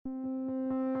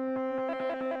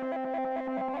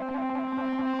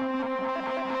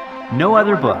No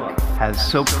other book has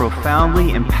so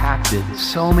profoundly impacted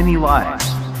so many lives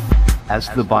as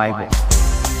the Bible.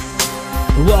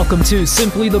 Welcome to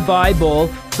Simply the Bible,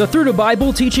 the Through the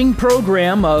Bible teaching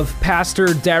program of Pastor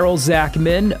Daryl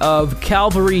Zachman of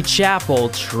Calvary Chapel,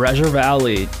 Treasure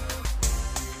Valley.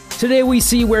 Today we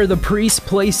see where the priests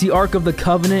place the Ark of the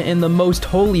Covenant in the most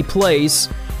holy place,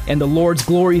 and the Lord's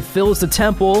glory fills the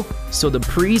temple so the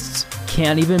priests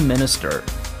can't even minister.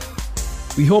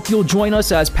 We hope you'll join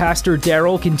us as Pastor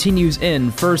Daryl continues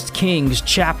in 1 Kings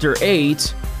chapter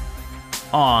 8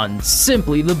 on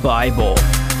Simply the Bible.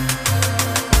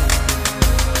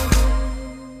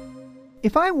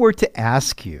 If I were to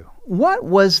ask you, what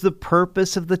was the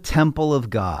purpose of the temple of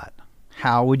God?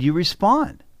 How would you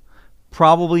respond?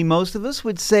 Probably most of us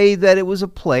would say that it was a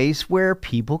place where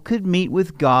people could meet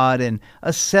with God and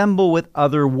assemble with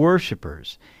other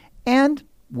worshipers. And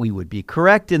we would be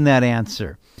correct in that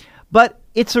answer. But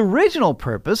its original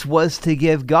purpose was to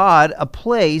give God a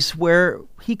place where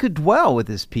he could dwell with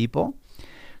his people.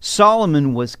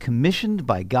 Solomon was commissioned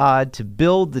by God to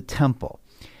build the temple.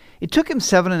 It took him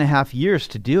 7.5 years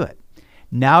to do it.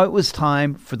 Now it was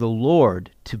time for the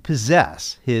Lord to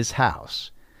possess his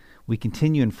house. We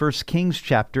continue in 1 Kings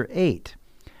chapter 8.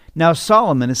 Now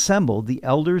Solomon assembled the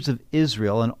elders of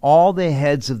Israel and all the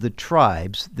heads of the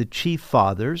tribes, the chief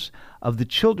fathers of the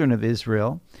children of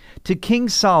Israel, to King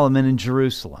Solomon in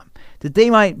Jerusalem, that they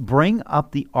might bring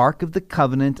up the ark of the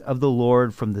covenant of the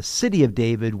Lord from the city of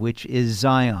David, which is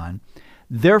Zion.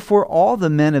 Therefore all the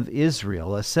men of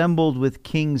Israel assembled with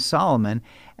King Solomon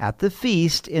at the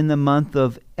feast in the month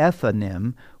of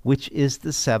Ethanim, which is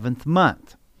the 7th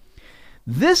month.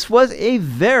 This was a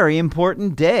very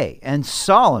important day, and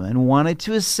Solomon wanted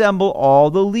to assemble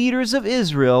all the leaders of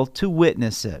Israel to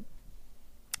witness it.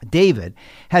 David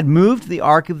had moved the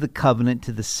Ark of the Covenant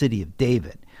to the city of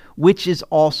David, which is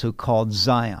also called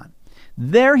Zion.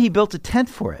 There he built a tent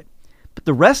for it, but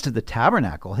the rest of the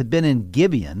tabernacle had been in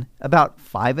Gibeon, about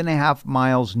 5.5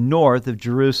 miles north of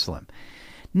Jerusalem.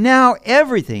 Now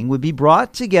everything would be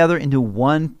brought together into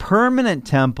one permanent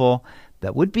temple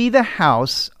that would be the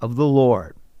house of the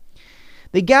Lord.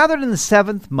 They gathered in the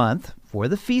 7th month for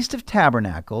the Feast of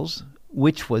Tabernacles,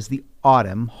 which was the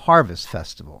autumn harvest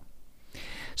festival.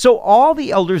 So all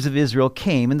the elders of Israel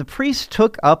came, and the priests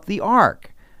took up the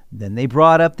ark. Then they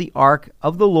brought up the ark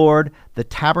of the Lord, the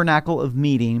tabernacle of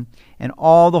meeting, and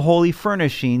all the holy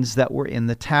furnishings that were in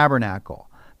the tabernacle.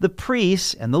 The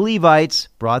priests and the Levites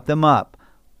brought them up.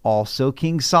 Also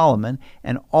King Solomon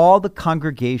and all the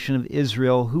congregation of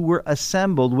Israel who were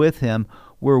assembled with him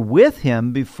were with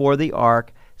him before the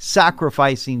ark,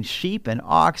 sacrificing sheep and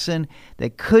oxen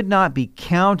that could not be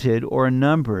counted or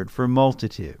numbered for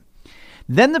multitude.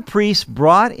 Then the priests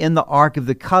brought in the ark of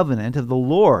the covenant of the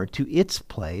Lord to its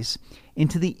place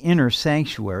into the inner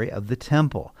sanctuary of the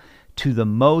temple, to the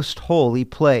most holy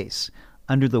place,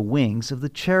 under the wings of the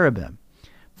cherubim.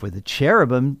 For the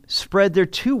cherubim spread their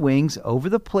 2 wings over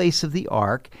the place of the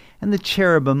ark, and the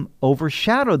cherubim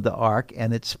overshadowed the ark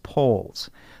and its poles.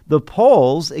 The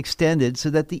poles extended so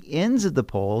that the ends of the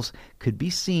poles could be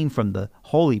seen from the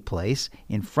holy place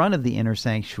in front of the inner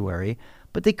sanctuary,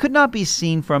 but they could not be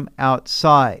seen from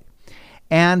outside.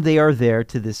 And they are there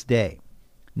to this day.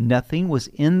 Nothing was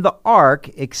in the ark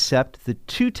except the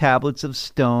 2 tablets of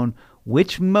stone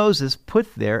which Moses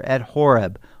put there at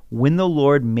Horeb, when the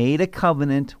Lord made a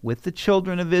covenant with the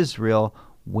children of Israel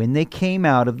when they came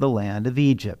out of the land of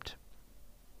Egypt.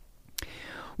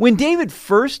 When David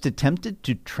first attempted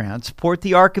to transport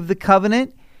the Ark of the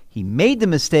Covenant, he made the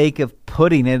mistake of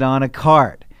putting it on a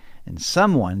cart, and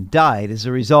someone died as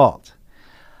a result.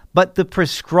 But the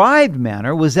prescribed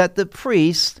manner was that the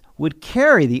priests would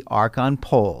carry the ark on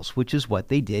poles, which is what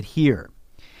they did here.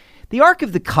 The Ark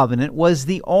of the Covenant was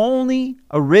the only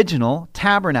original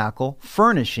tabernacle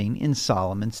furnishing in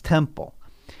Solomon's temple.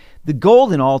 The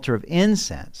golden altar of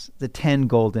incense, the 10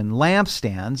 golden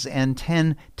lampstands, and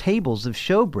 10 tables of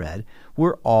showbread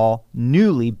were all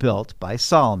newly built by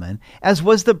Solomon, as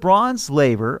was the bronze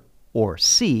laver, or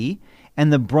sea,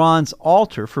 and the bronze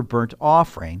altar for burnt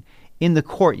offering in the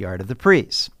courtyard of the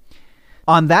priests.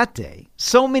 On that day,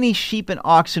 so many sheep and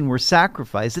oxen were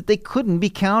sacrificed that they couldn't be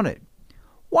counted.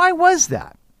 Why was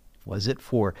that? Was it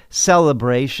for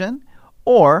celebration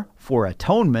or for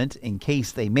atonement in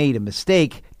case they made a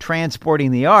mistake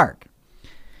transporting the ark?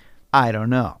 I don't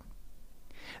know.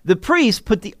 The priests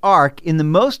put the ark in the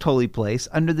most holy place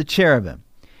under the cherubim.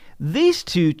 These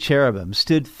 2 cherubim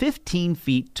stood 15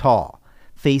 feet tall,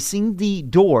 facing the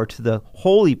door to the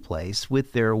holy place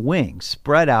with their wings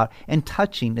spread out and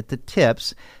touching at the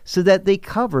tips so that they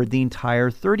covered the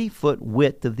entire 30-foot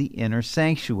width of the inner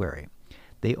sanctuary.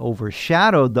 They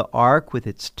overshadowed the ark with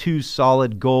its two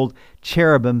solid gold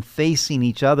cherubim facing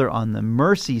each other on the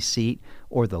mercy seat,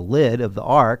 or the lid of the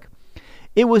ark.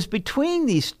 It was between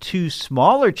these two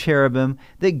smaller cherubim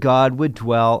that God would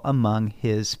dwell among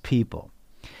his people.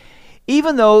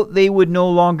 Even though they would no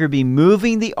longer be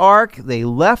moving the ark, they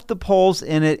left the poles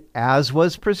in it as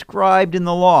was prescribed in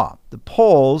the law. The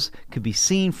poles could be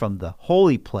seen from the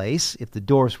holy place if the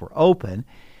doors were open,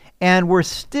 and were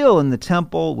still in the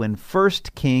temple when 1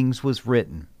 Kings was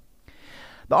written.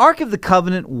 The Ark of the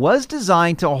Covenant was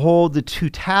designed to hold the two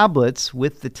tablets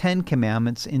with the 10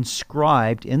 Commandments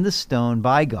inscribed in the stone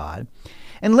by God,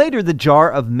 and later the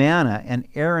jar of manna and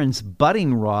Aaron's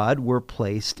budding rod were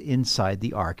placed inside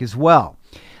the ark as well.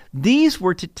 These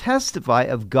were to testify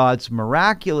of God's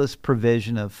miraculous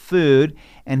provision of food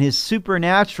and his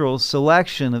supernatural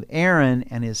selection of Aaron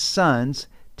and his sons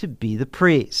to be the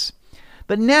priests.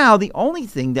 But now the only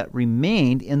thing that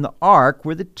remained in the ark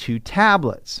were the two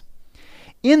tablets.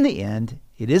 In the end,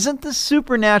 it isn't the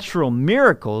supernatural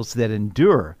miracles that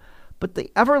endure, but the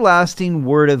everlasting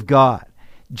Word of God.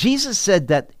 Jesus said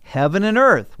that heaven and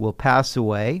earth will pass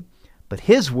away, but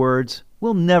his words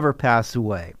will never pass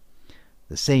away.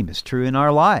 The same is true in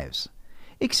our lives.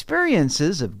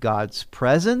 Experiences of God's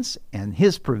presence and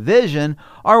his provision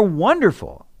are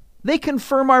wonderful. They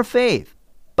confirm our faith,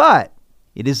 but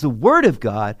it is the Word of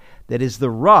God that is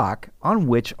the rock on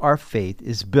which our faith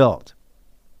is built.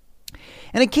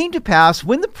 And it came to pass,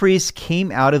 when the priests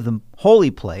came out of the holy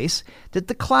place, that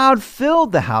the cloud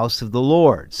filled the house of the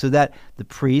Lord, so that the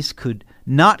priests could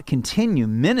not continue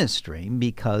ministering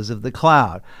because of the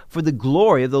cloud, for the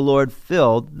glory of the Lord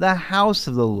filled the house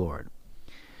of the Lord.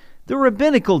 The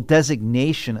rabbinical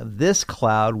designation of this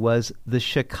cloud was the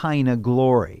Shekinah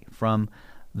glory, from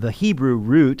the Hebrew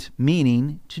root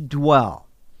meaning to dwell.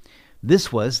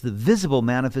 This was the visible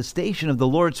manifestation of the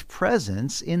Lord's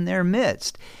presence in their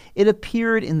midst. It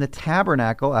appeared in the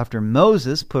tabernacle after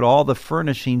Moses put all the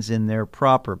furnishings in their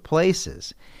proper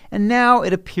places, and now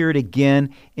it appeared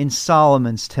again in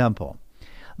Solomon's temple.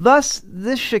 Thus,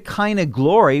 this Shekinah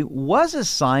glory was a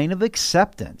sign of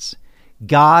acceptance.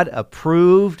 God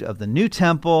approved of the new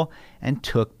temple and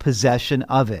took possession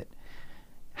of it.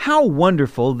 How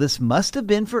wonderful this must have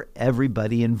been for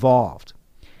everybody involved.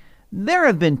 There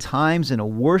have been times in a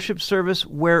worship service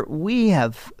where we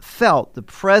have felt the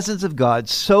presence of God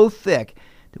so thick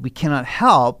that we cannot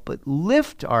help but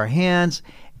lift our hands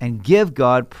and give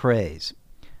God praise.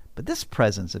 But this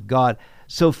presence of God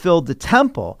so filled the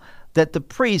temple that the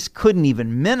priests couldn't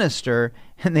even minister,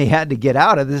 and they had to get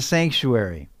out of the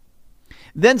sanctuary.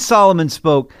 Then Solomon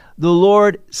spoke, "The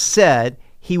Lord said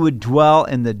he would dwell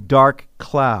in the dark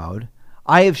cloud.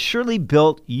 I have surely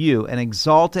built you an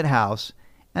exalted house,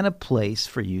 and a place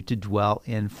for you to dwell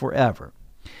in forever."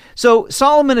 So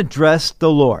Solomon addressed the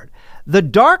Lord. The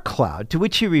dark cloud to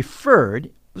which he referred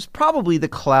was probably the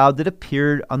cloud that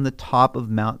appeared on the top of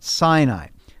Mount Sinai.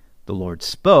 The Lord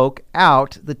spoke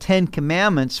out the 10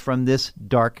 Commandments from this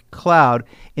dark cloud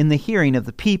in the hearing of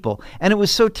the people, and it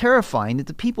was so terrifying that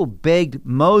the people begged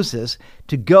Moses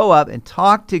to go up and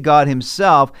talk to God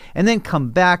himself and then come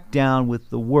back down with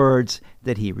the words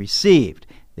that he received.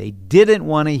 They didn't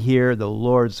want to hear the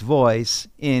Lord's voice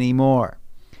anymore.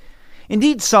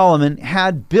 Indeed, Solomon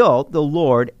had built the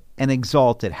Lord an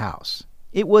exalted house.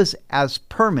 It was as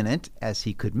permanent as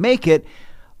he could make it,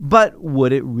 but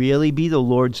would it really be the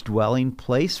Lord's dwelling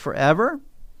place forever?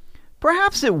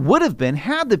 Perhaps it would have been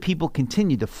had the people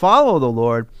continued to follow the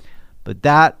Lord, but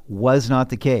that was not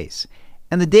the case.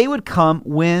 And the day would come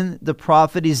when the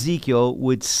prophet Ezekiel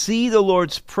would see the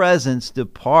Lord's presence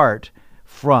depart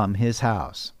from his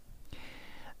house.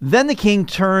 Then the king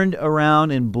turned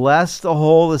around and blessed the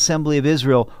whole assembly of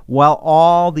Israel while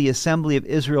all the assembly of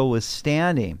Israel was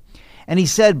standing. And he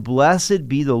said, "Blessed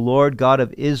be the Lord God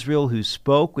of Israel, who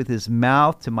spoke with his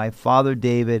mouth to my father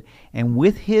David, and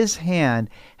with his hand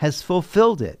has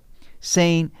fulfilled it,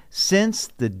 saying, Since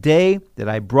the day that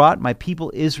I brought my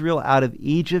people Israel out of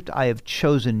Egypt, I have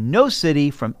chosen no city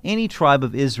from any tribe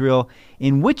of Israel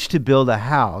in which to build a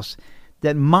house,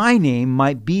 that my name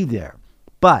might be there.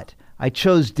 But I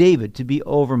chose David to be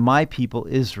over my people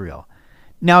Israel.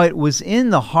 Now it was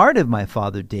in the heart of my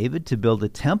father David to build a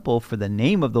temple for the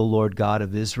name of the Lord God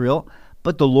of Israel.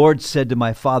 But the Lord said to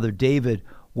my father David,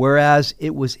 Whereas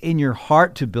it was in your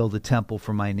heart to build a temple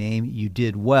for my name, you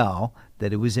did well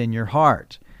that it was in your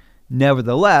heart.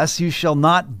 Nevertheless, you shall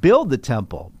not build the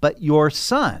temple, but your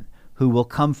son, who will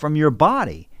come from your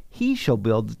body, he shall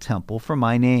build the temple for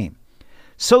my name.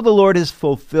 So the Lord has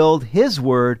fulfilled his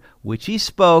word which he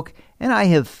spoke, and I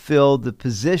have filled the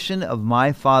position of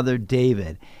my father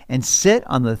David, and sit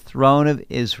on the throne of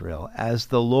Israel, as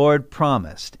the Lord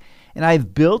promised. And I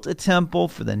have built a temple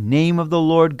for the name of the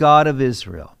Lord God of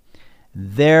Israel.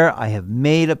 There I have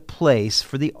made a place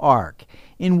for the ark,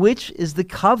 in which is the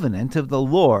covenant of the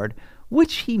Lord,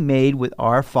 which he made with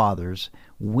our fathers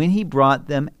when he brought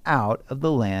them out of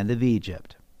the land of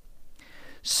Egypt.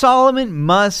 Solomon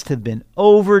must have been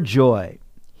overjoyed.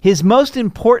 His most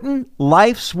important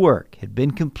life's work had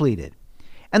been completed,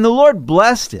 and the Lord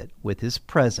blessed it with his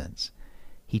presence.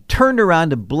 He turned around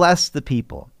to bless the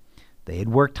people. They had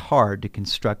worked hard to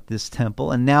construct this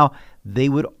temple, and now they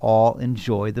would all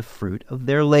enjoy the fruit of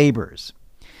their labors.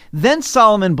 Then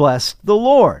Solomon blessed the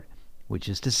Lord, which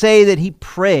is to say that he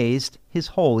praised his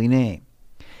holy name.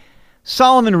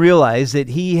 Solomon realized that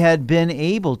he had been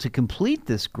able to complete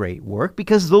this great work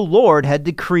because the Lord had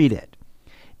decreed it.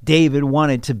 David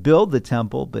wanted to build the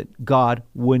temple, but God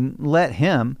wouldn't let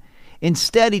him.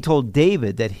 Instead, he told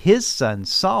David that his son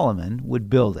Solomon would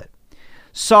build it.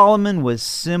 Solomon was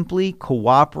simply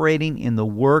cooperating in the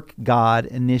work God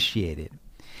initiated.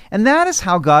 And that is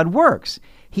how God works.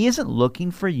 He isn't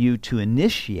looking for you to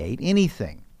initiate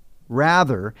anything.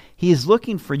 Rather, he is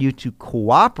looking for you to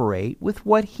cooperate with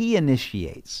what he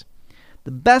initiates.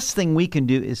 The best thing we can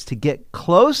do is to get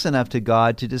close enough to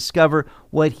God to discover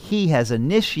what he has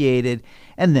initiated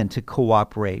and then to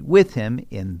cooperate with him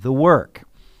in the work.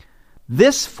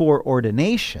 This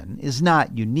foreordination is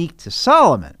not unique to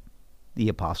Solomon. The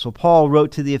Apostle Paul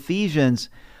wrote to the Ephesians,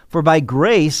 "For by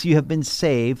grace you have been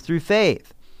saved through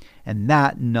faith, and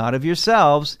that not of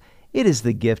yourselves, it is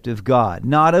the gift of God,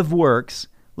 not of works,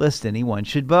 lest anyone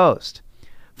should boast.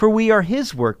 For we are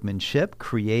his workmanship,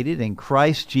 created in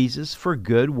Christ Jesus for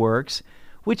good works,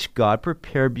 which God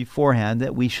prepared beforehand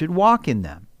that we should walk in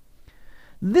them."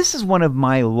 This is one of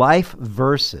my life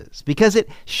verses because it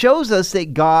shows us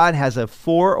that God has a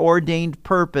foreordained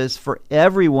purpose for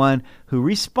everyone who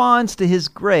responds to his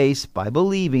grace by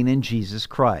believing in Jesus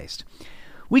Christ.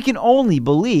 We can only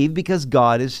believe because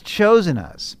God has chosen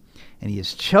us, and he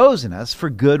has chosen us for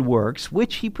good works,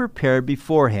 which he prepared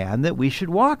beforehand that we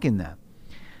should walk in them.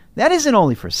 That isn't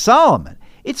only for Solomon,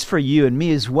 it's for you and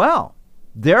me as well.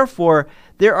 Therefore,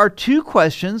 there are two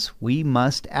questions we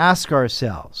must ask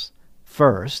ourselves.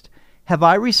 First, have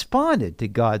I responded to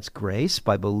God's grace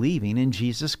by believing in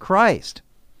Jesus Christ?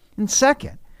 And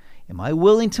second, am I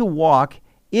willing to walk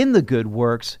in the good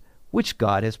works which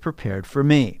God has prepared for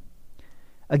me?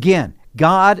 Again,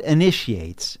 God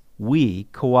initiates, we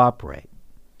cooperate.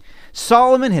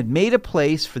 Solomon had made a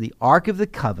place for the Ark of the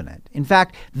Covenant. In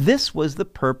fact, this was the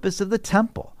purpose of the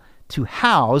temple, to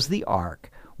house the Ark,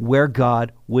 where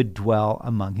God would dwell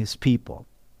among his people.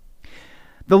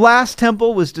 The last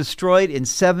temple was destroyed in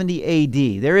 70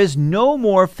 AD. There is no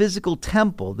more physical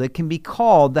temple that can be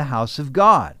called the house of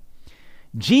God.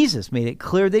 Jesus made it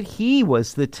clear that he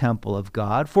was the temple of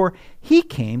God, for he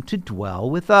came to dwell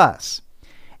with us.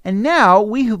 And now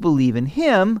we who believe in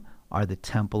him are the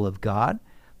temple of God,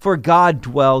 for God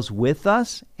dwells with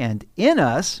us and in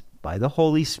us by the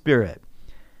Holy Spirit.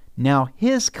 Now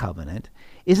his covenant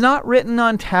is not written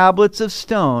on tablets of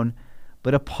stone,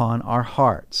 but upon our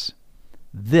hearts.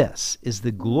 This is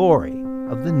the glory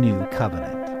of the new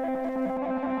covenant.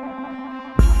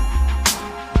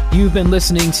 You've been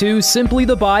listening to Simply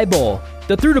the Bible,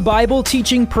 the Through the Bible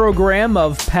teaching program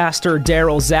of Pastor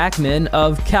Daryl Zachman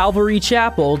of Calvary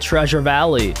Chapel, Treasure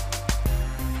Valley.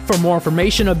 For more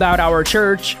information about our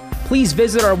church, please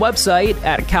visit our website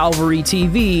at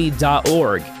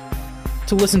calvarytv.org.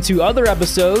 To listen to other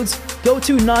episodes, go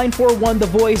to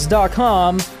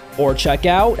 941thevoice.com or check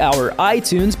out our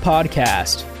iTunes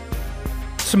podcast.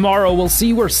 Tomorrow we'll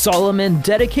see where Solomon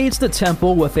dedicates the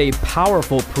temple with a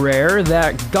powerful prayer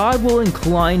that God will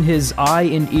incline his eye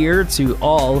and ear to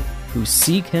all who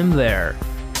seek him there.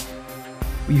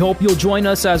 We hope you'll join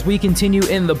us as we continue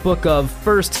in the book of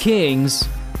 1 Kings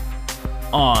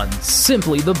on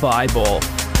Simply the Bible.